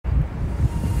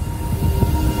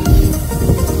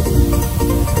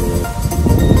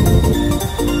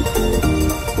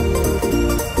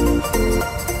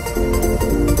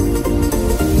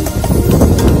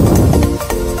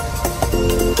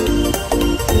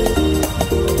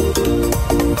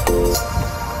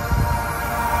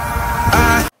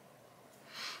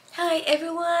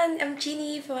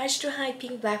Astrohype,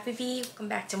 Pinkblackvivi. Welcome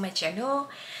back to my channel.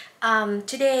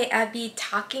 Today I'll be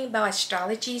talking about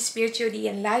astrology, spirituality,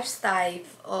 and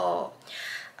lifestyle.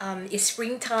 It's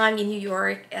springtime in New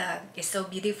York. It's so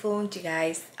beautiful, you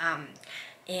guys. I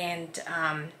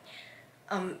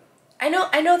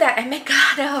know that I make a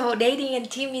lot of dating and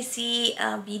intimacy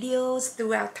videos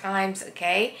throughout times.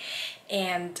 Okay,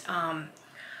 and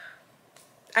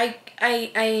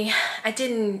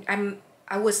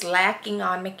I was lacking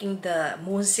on making the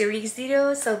moon series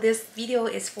video, so this video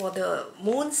is for the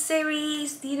moon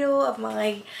series video of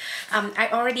my I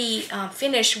already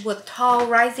finished with Taurus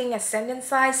rising ascendant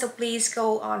sign, so please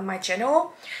go on my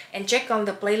channel and check on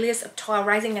the playlist of Taurus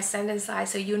rising ascendant sign,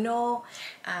 so you know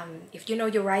if you know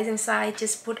your rising sign,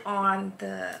 just put on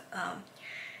the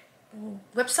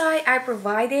website I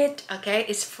provided. Okay,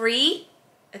 it's free.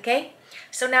 Okay,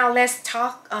 so now let's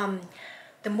talk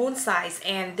the moon size,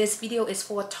 and this video is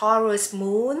for Taurus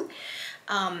moon.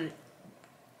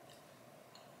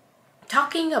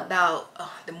 Talking about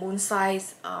the moon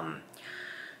size,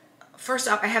 first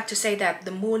off, I have to say that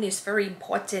the moon is very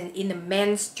important in the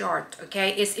man's chart. Okay,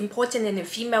 it's important in the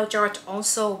female chart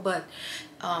also, but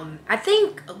I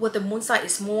think with the moon size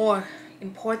is more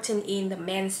important in the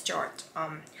man's chart.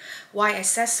 Why I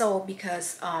said so?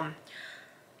 Because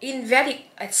in Vedic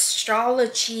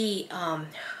astrology,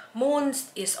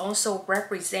 moons is also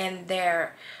represent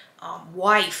their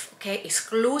wife, okay,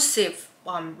 exclusive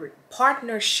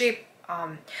partnership,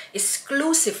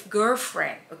 exclusive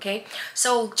girlfriend. Okay,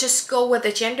 so just go with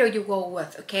the gender you go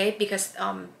with. Okay, because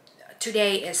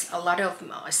today is a lot of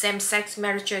same-sex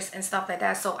marriages and stuff like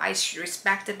that, so I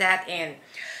respected that,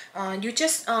 and you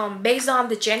just based on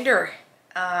the gender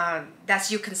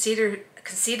that you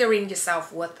considering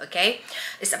yourself with. Okay,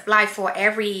 it's applied for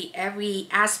every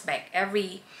aspect,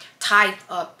 every type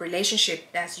of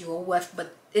relationship that you're with,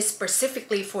 but it's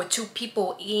specifically for two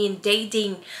people in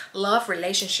dating love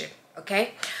relationship.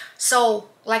 Okay, so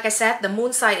like I said, the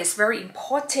moon sign is very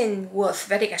important with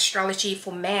Vedic astrology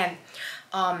for men.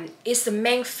 It's the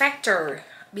main factor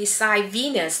beside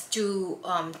Venus to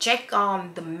check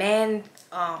on the man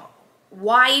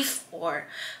wife or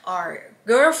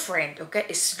girlfriend. Okay,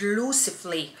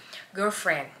 exclusively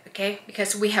girlfriend. Okay,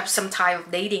 because we have some type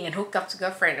of dating and hookups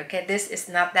girlfriend. Okay, this is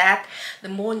not that. The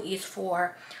moon is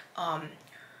for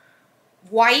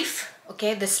wife.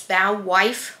 Okay, the spouse,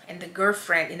 wife, and the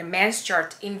girlfriend in a man's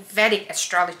chart in Vedic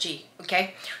astrology.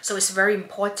 Okay, so it's very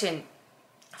important.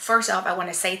 First off, I want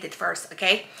to say that first.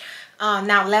 Okay,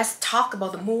 now let's talk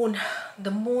about the moon.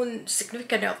 The moon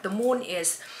significance of the moon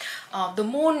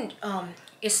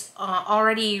is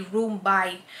already ruled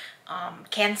by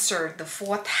Cancer, the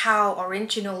fourth house,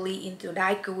 originally into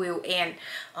Daiku, and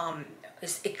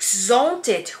is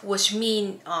exalted, which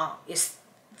means its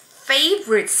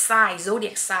favorite sign,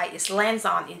 zodiac sign, is lands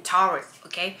on in Taurus.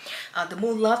 Okay, the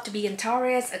moon love to be in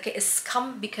Taurus. Okay, it's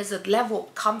come because of level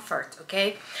of comfort.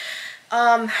 Okay,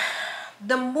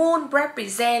 the moon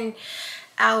represent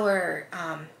our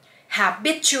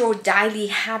habitual daily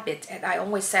habit, and I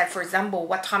always said, for example,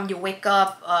 what time you wake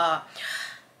up,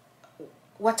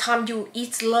 what time you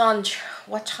eat lunch,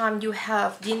 what time you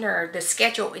have dinner, the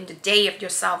schedule in the day of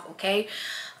yourself. Okay,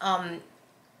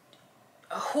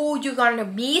 who you gonna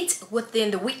meet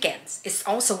within the weekends is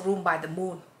also ruled by the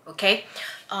moon. Okay,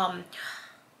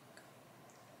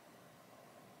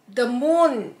 the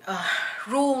moon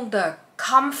rule the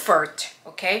comfort.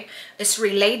 Okay, it's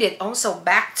related also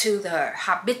back to the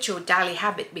habitual daily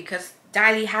habit, because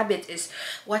daily habit is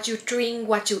what you drink,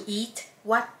 what you eat,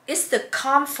 what is the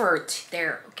comfort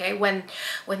there. Okay, when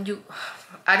you,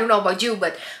 I don't know about you,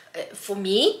 but for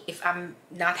me, if I'm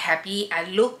not happy, I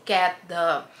look at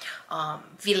the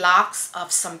vlogs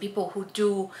of some people who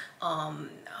do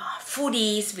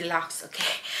foodies vlogs.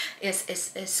 Okay,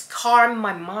 it's calm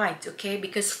my mind. Okay,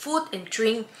 because food and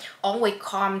drink always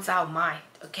calms our mind.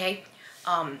 Okay,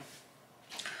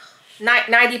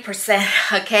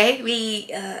 90%. Okay, we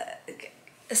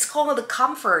it's called the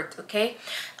comfort. Okay,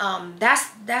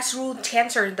 that's rule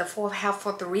Cancer in the fourth house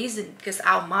for the reason, because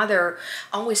our mother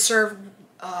always serve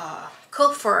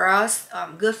cook for us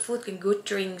good food and good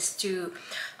drinks to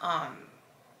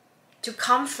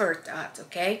comfort us.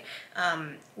 Okay,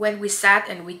 when we sat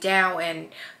and we down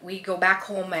and we go back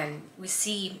home and we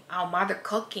see our mother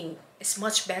cooking, it's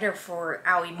much better for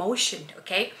our emotion.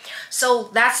 Okay, so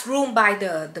that's ruled by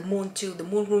the moon too. The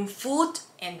moon rule food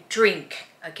and drink.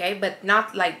 Okay, but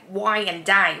not like wine and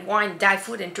dine. Wine, dine,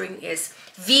 food and drink is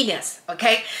Venus.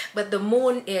 Okay, but the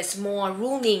moon is more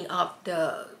ruling of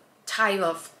the type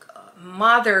of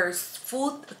mother's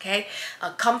food. Okay,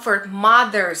 comfort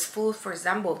mother's food, for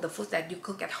example, the food that you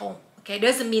cook at home. Okay,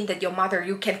 doesn't mean that your mother,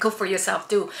 you can cook for yourself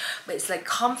too, but it's like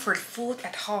comfort food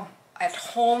at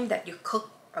home that you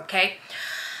cook. Okay,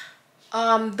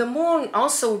 the moon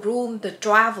also rules the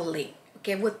traveling.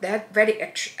 Okay, with that Vedic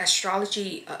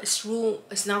astrology, it's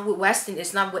not with Western,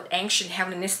 it's not with ancient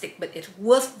Hellenistic, but it's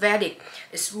with Vedic.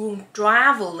 It's rule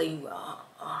traveling.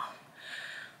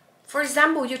 For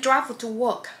example, you travel to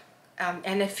work,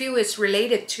 and I feel it's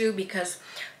related to, because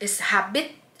it's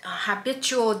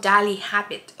habitual daily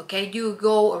habit. Okay, you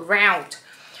go around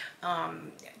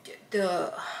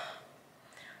the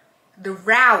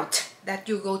route that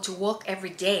you go to work every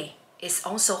day is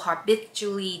also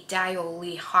habitually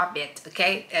daily habit.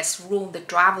 Okay, as rule the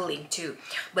traveling too,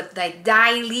 but the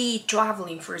daily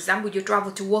traveling, for example, you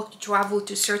travel to work, you travel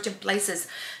to certain places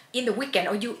in the weekend,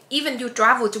 or you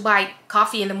travel to buy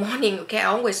coffee in the morning. Okay, I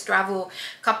always travel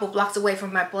a couple blocks away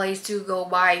from my place to go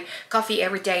buy coffee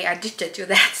every day. I addicted to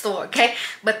that store. Okay,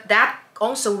 but that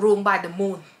also ruled by the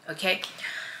moon. Okay,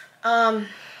 moon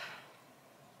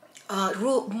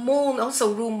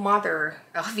also rule mother,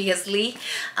 obviously,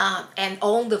 and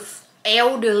all the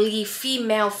elderly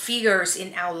female figures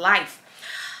in our life.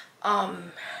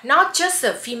 Not just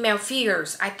the female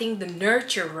figures, I think the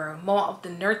nurturer, more of the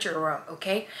nurturer.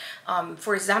 Okay,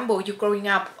 for example, you growing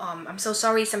up, I'm so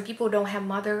sorry, some people don't have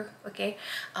mother. Okay,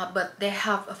 but they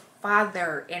have a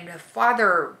father, and the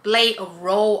father play a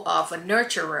role of a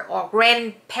nurturer, or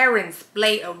grandparents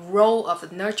play a role of a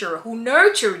nurturer who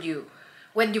nurture you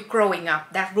when you're growing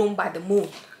up. That ruled by the moon.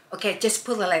 Okay, just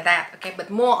put it like that. Okay, but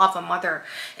more of a mother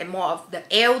and more of the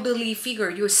elderly figure,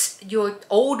 your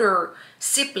older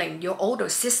sibling, your older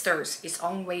sisters is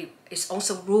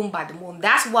also ruled by the moon.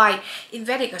 That's why in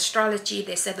Vedic astrology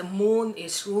they said the moon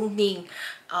is ruling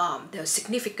the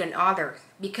significant other,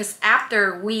 because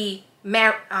after the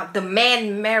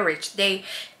man marriage, they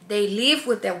live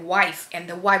with their wife, and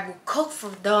the wife will cook for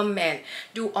them and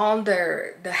do all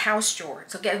the house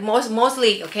chores. Okay,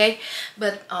 mostly. Okay,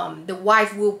 but the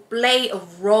wife will play a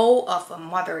role of a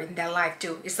mother in their life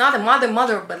too. It's not a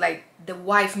mother, but like the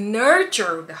wife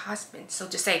nurture the husband, so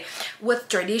to say, with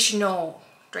traditional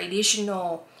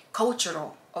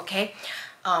cultural, okay,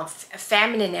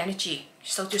 feminine energy,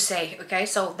 so to say. Okay,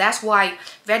 so that's why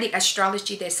Vedic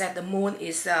astrology, they said the moon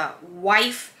is a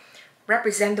wife,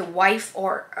 represent the wife,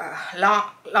 or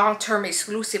long-term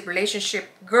exclusive relationship,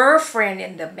 girlfriend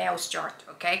in the male's chart.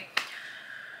 Okay,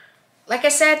 like I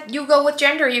said, you go with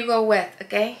gender you go with.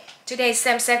 Okay, today's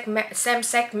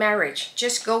same-sex marriage,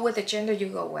 just go with the gender you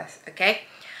go with. Okay,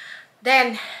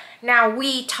 then now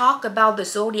we talk about the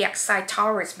zodiac sign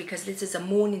Taurus, because this is a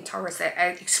moon in Taurus.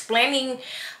 Explaining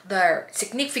the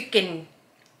significant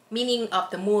meaning of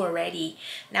the moon already.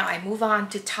 Now I move on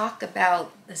to talk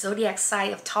about the zodiac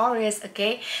sign of Taurus.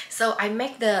 Okay, so I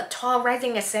make the Taurus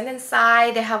rising ascendant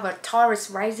sign. They have a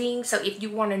Taurus rising, so if you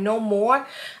want to know more,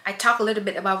 I talk a little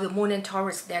bit about the moon in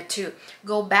Taurus there too.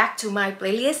 Go back to my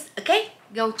playlist. Okay,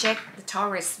 go check the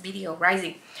Taurus video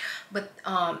rising. But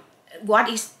what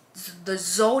is the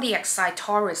zodiac sign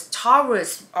Taurus?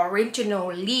 Taurus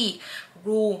originally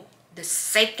ruled the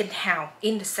second house,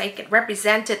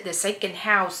 represented the second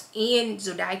house in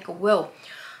zodiacal wheel.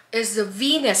 Is the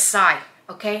Venus sign.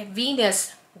 Okay,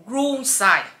 Venus rule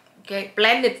sign. Okay,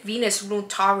 blended Venus rule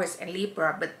Taurus and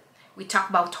Libra, but we talk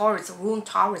about Taurus rule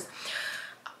Taurus.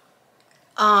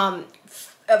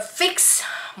 A fixed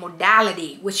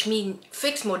modality, which means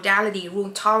fixed modality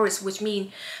rule Taurus, which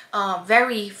means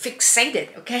very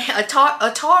fixated. Okay, a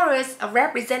Taurus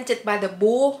represented by the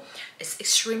bull is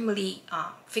extremely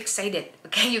fixated.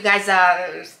 Okay, you guys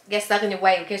get stuck in the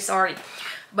way. Okay, sorry,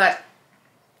 but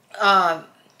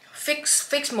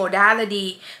fixed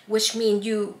modality, which means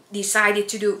you decided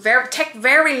to do take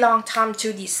very long time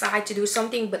to decide to do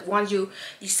something, but once you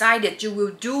decided, you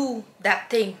will do that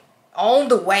thing all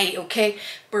the way. Okay,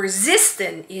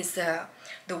 persistent is the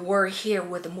word here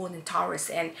with the moon in Taurus,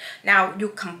 and now you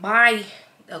combine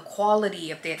the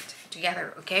quality of it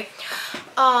together. Okay,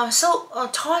 so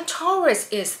Taurus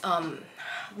is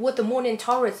with the moon in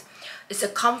Taurus is a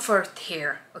comfort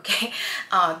here. Okay,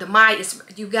 the mind is,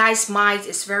 you guys' mind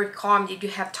is very calm. If you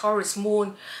have Taurus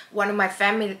moon, one of my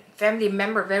family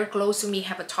member very close to me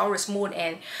have a Taurus moon,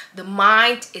 and the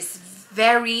mind is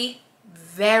very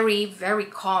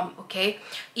calm. Okay,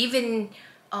 even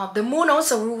the moon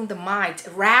also rules the mind,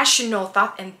 rational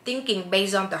thought and thinking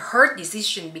based on the hurt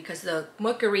decision, because the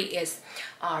Mercury is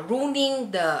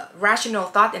ruling the rational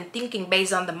thought and thinking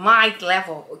based on the mind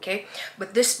level. Okay,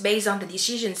 but this based on the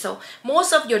decision. So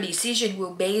most of your decision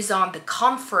will based on the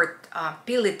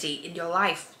comfortability in your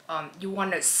life. You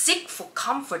want to seek for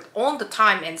comfort all the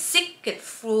time and seek it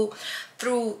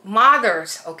through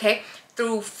mothers. Okay,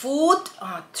 through food,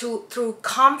 through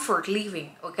comfort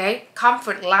living, okay,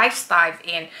 comfort lifestyle,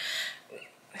 and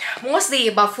mostly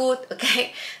about food,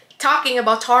 okay. Talking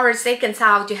about Taurus second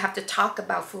house, you have to talk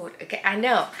about food, okay. I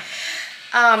know.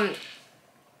 I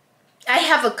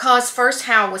have a cause first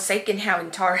house with second house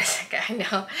in Taurus. Okay, I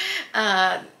know.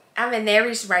 I'm an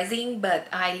Aries rising, but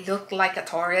I look like a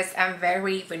Taurus. I'm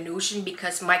very Venusian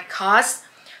because my cause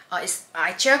is,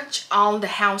 I judge on the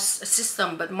house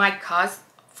system, but my cause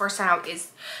first house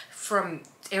is from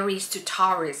Aries to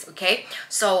Taurus. Okay,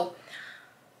 so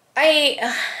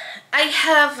I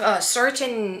have a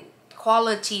certain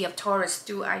quality of Taurus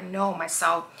too. I know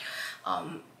myself.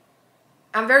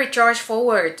 I'm very charge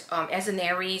forward as an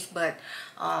Aries, but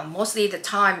mostly the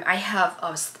time I have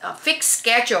a fixed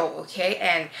schedule, okay,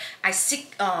 and I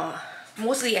seek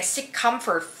mostly I seek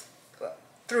comfort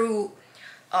through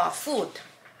food,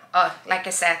 like I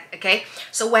said, okay.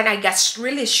 So when I get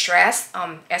really stressed,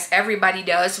 as everybody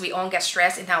does, we all get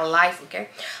stressed in our life, okay.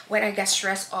 When I get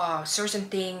stressed, certain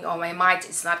thing or my mind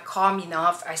is not calm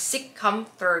enough, I seek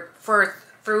comfort first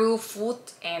through food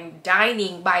and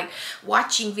dining by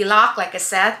watching vlog. Like I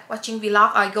said, watching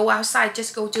vlog, I go outside,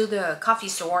 just go to the coffee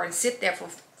store and sit there for a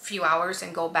few hours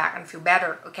and go back and feel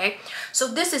better, okay. So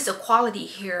this is a quality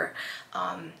here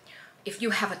if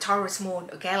you have a Taurus moon,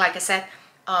 okay. Like I said,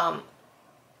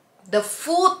 the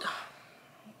food,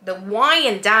 the wine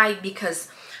and dine, because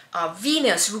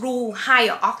Venus rule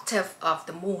higher octave of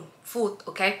the moon food,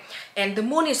 okay, and the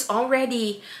moon is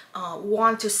already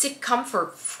want to seek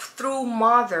comfort through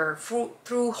mother,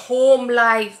 through home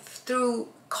life, through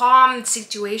calm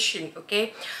situation,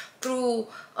 okay, through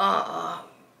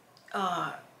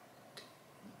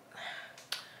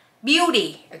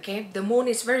beauty, okay. The moon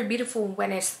is very beautiful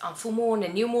when it's full moon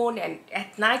and new moon, and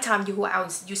at night time you go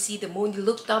out, you see the moon, you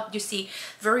look up, you see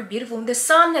very beautiful. The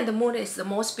sun and the moon is the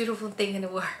most beautiful thing in the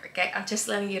world, okay. I'm just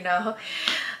letting you know.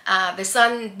 The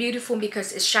sun beautiful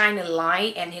because it shines a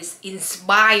light and it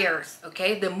inspires,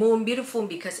 okay. The moon beautiful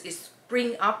because it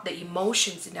bring up the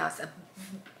emotions in us, a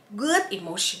good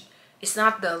emotion. It's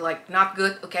not the like not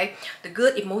good, okay. The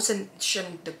good emotion,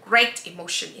 the great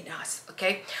emotion in us,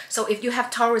 okay. So if you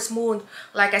have Taurus moon,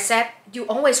 like I said, you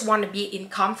always want to be in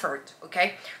comfort,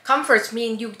 okay. Comfort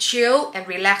means you chill and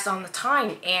relax all the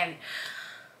time, and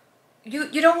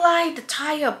you don't like the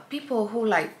type of people who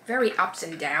like very ups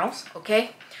and downs,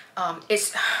 okay.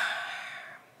 It's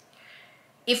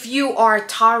if you are a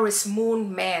Taurus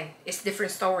moon man, it's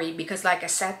different story, because like I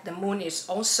said, the moon is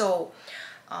also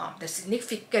the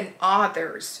significant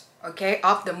others, okay,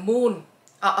 of the moon,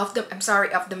 of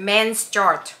the man's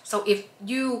chart. So if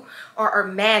you are a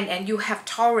man and you have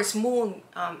Taurus moon,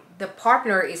 the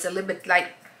partner is a little bit like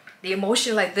the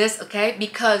emotion like this, okay,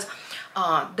 because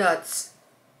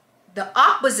the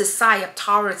opposite side of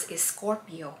Taurus is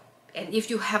Scorpio. And if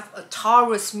you have a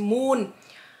Taurus moon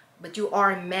but you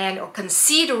are a man or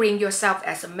considering yourself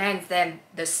as a man, then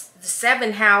the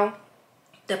seventh house,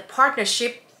 the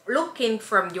partnership looking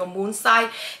from your moon side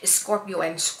is Scorpio,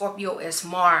 and Scorpio is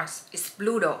Mars, it's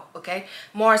Pluto, okay.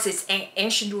 Mars is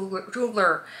ancient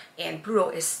ruler and Pluto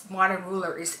is modern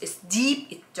ruler. It's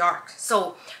deep, it's dark.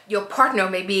 So your partner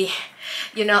may be,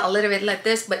 you know, a little bit like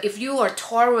this, but if you are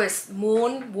Taurus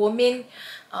moon woman,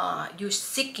 you're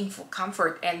seeking for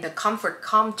comfort, and the comfort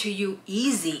come to you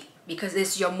easy because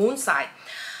it's your moon side.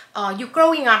 You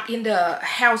growing up in the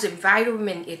house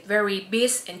environment is very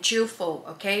busy and cheerful,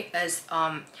 okay. It's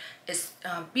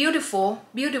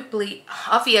beautifully.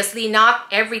 Obviously, not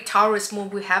every Taurus moon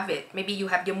will have it. Maybe you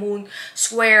have your moon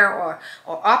square or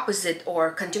opposite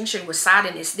or conjunction with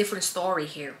Saturn. It's different story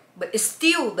here, but it's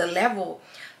still the level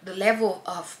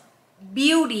of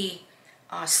beauty.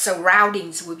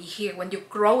 Surroundings will be here when you're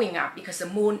growing up, because the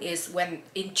moon is when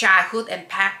in childhood and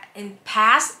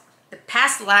the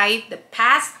past life, the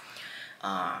past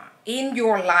in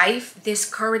your life, this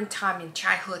current time in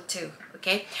childhood too,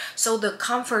 okay. So the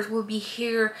comfort will be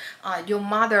here. Your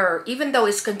mother, even though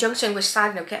it's conjunction with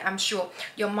Saturn, okay, I'm sure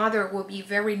your mother will be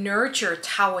very nurtured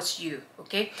towards you,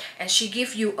 okay, and she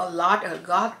give you a lot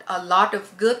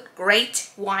of good, great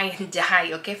wine and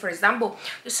dine, okay. For example,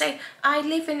 you say, I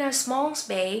live in a small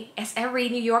space, as every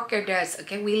New Yorker does,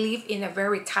 okay. We live in a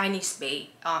very tiny space,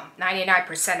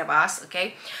 99% of us,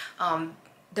 okay.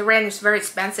 The rent is very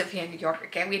expensive here in New York,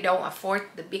 okay. We don't afford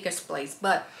the biggest place,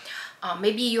 but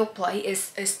maybe your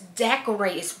place is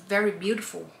decorated, it's very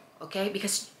beautiful, okay,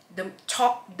 because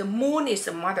the moon is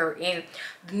the mother and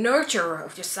the nurturer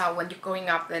of yourself when you're growing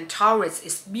up, and Taurus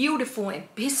is beautiful and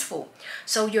peaceful.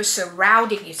 So your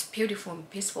surrounding is beautiful and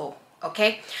peaceful,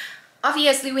 okay.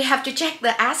 obviously we have to check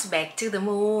the aspect to the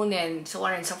moon and so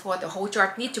on and so forth. The whole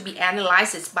chart need to be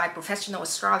analyzed by professional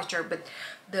astrologer, but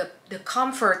the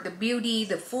comfort, the beauty,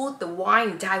 the food, the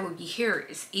wine that will be here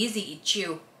is easy to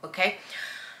chew, okay?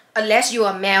 Unless you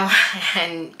are male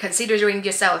and considering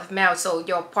yourself male, so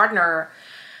your partner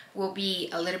will be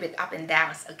a little bit up and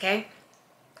down, okay?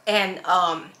 And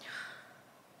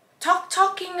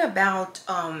talking about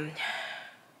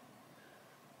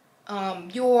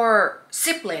your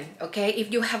sibling, okay?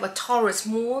 If you have a Taurus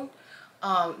moon,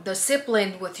 the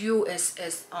sibling with you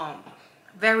is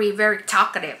very, very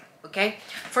talkative, okay?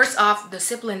 First off, the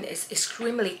sibling is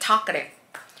extremely talkative.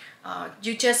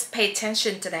 You just pay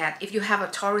attention to that. If you have a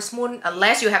Taurus moon,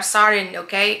 unless you have Saturn,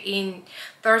 okay, in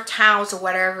 3rd house or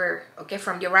whatever, okay,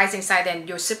 from your rising side, then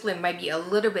your sibling might be a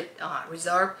little bit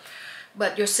reserved,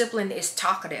 but your sibling is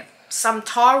talkative. Some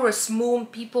Taurus moon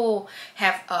people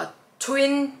have a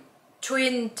twin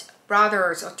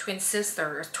brothers or twin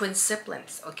sisters, twin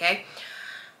siblings, okay?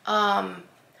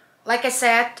 Like I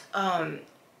said,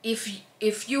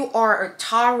 if you are a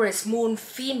Taurus moon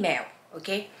female,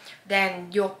 okay,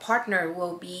 then your partner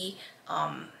will be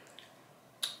a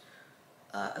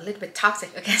little bit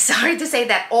toxic, okay? Sorry to say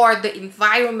that. Or the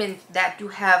environment that you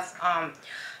have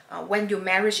when your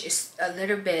marriage is a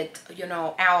little bit, you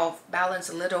know, out of balance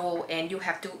a little, and you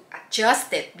have to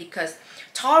adjust it, because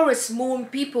Taurus moon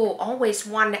people always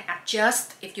want to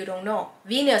adjust. If you don't know,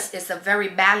 Venus is a very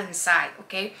balanced side,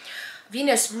 okay?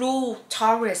 Venus rule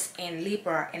Taurus and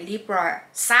Libra,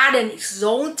 Saturn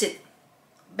exalted,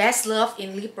 best love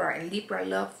in Libra, and Libra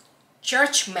love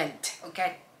judgment,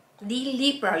 okay?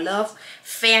 Libra love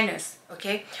fairness,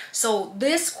 okay? So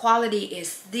this quality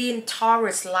is in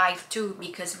Taurus life too,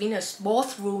 because Venus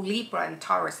both rule Libra and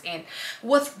Taurus. And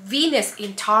with Venus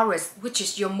in Taurus, which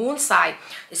is your moon side,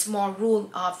 is more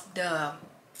rule of the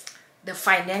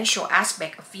financial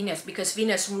aspect of Venus, because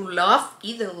Venus rule love,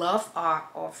 either love or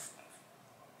of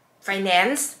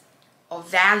finance or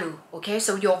value, okay?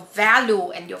 So your value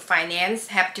and your finance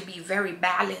have to be very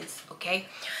balanced, okay?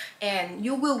 And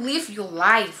you will live your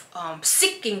life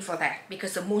seeking for that,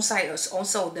 because the moon side is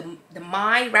also the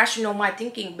mind, rational mind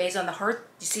thinking based on the heart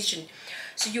decision.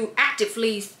 So you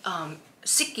actively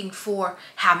seeking for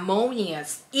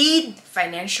harmonious in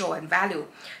financial and value,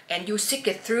 and you seek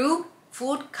it through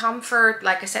food, comfort,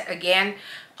 like I said again,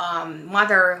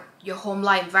 mother, your home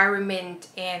life environment,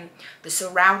 and the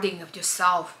surrounding of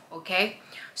yourself, okay?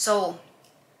 So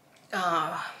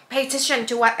pay attention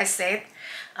to what I said.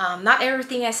 Not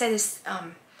everything I said is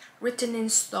written in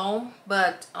stone,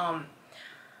 but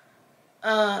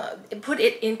put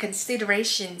it in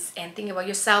considerations and think about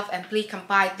yourself, and please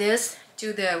compile this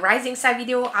to the rising side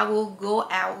video. I will go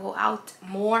out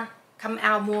more, come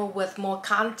out more with more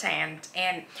content,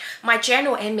 and my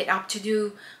channel aimed up to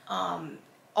do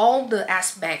all the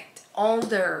aspect, all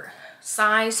the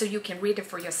signs, so you can read it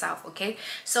for yourself, okay?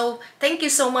 So thank you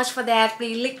so much for that.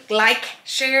 Please like,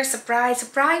 share,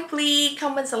 subscribe, please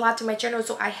comments a lot to my channel,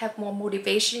 so I have more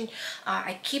motivation.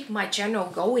 I keep my channel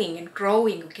going and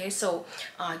growing, okay? So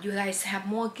you guys have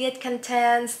more good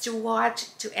contents to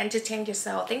watch, to entertain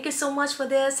yourself. Thank you so much for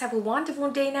this. Have a wonderful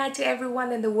day night to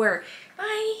everyone in the world.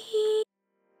 Bye.